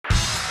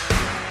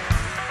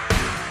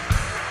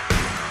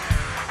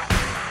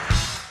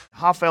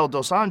Rafael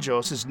dos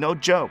Anjos is no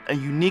joke, a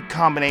unique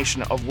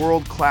combination of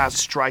world-class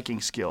striking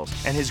skills,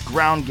 and his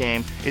ground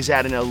game is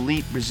at an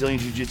elite Brazilian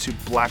Jiu-Jitsu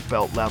black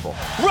belt level.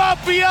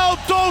 Rafael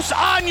dos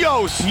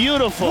Anjos!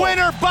 Beautiful!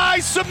 Winner by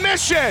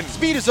submission!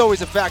 Speed is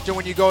always a factor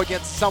when you go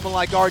against someone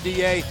like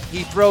RDA.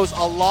 He throws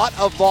a lot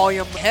of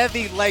volume,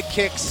 heavy leg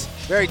kicks.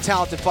 Very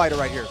talented fighter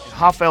right here.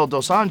 Rafael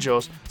dos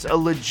Anjos is a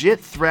legit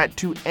threat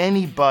to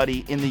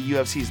anybody in the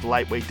UFC's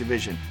lightweight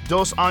division.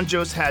 Dos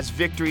Anjos has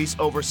victories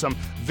over some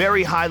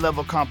very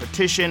high-level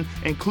competition,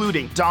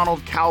 including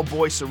Donald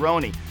Cowboy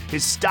Cerrone.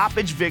 His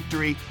stoppage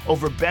victory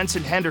over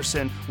Benson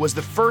Henderson was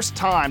the first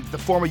time the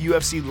former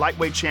UFC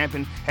lightweight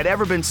champion had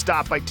ever been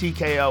stopped by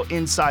TKO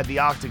inside the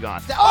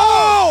octagon.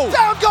 Oh!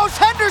 Down goes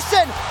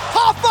Henderson!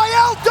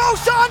 Rafael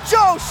dos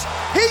Anjos!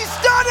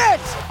 He's done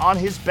it! On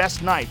his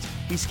best nights,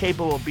 he's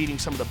capable of beating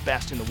some of the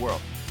best in the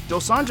world.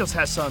 Dos Anjos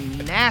has some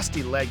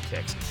nasty leg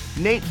kicks.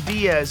 Nate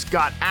Diaz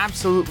got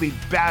absolutely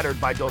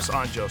battered by Dos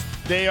Anjos.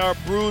 They are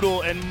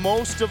brutal, and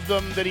most of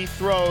them that he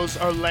throws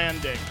are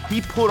landing. He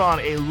put on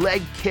a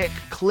leg kick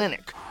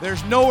clinic.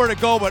 There's nowhere to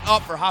go but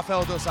up for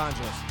Rafael dos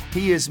Anjos.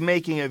 He is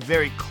making a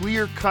very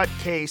clear-cut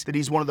case that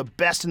he's one of the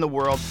best in the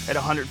world at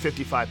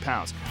 155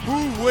 pounds.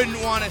 Who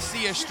wouldn't want to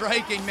see a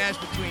striking match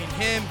between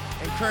him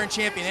and current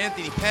champion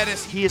Anthony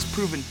Pettis? He has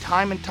proven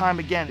time and time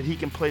again that he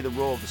can play the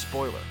role of the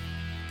spoiler.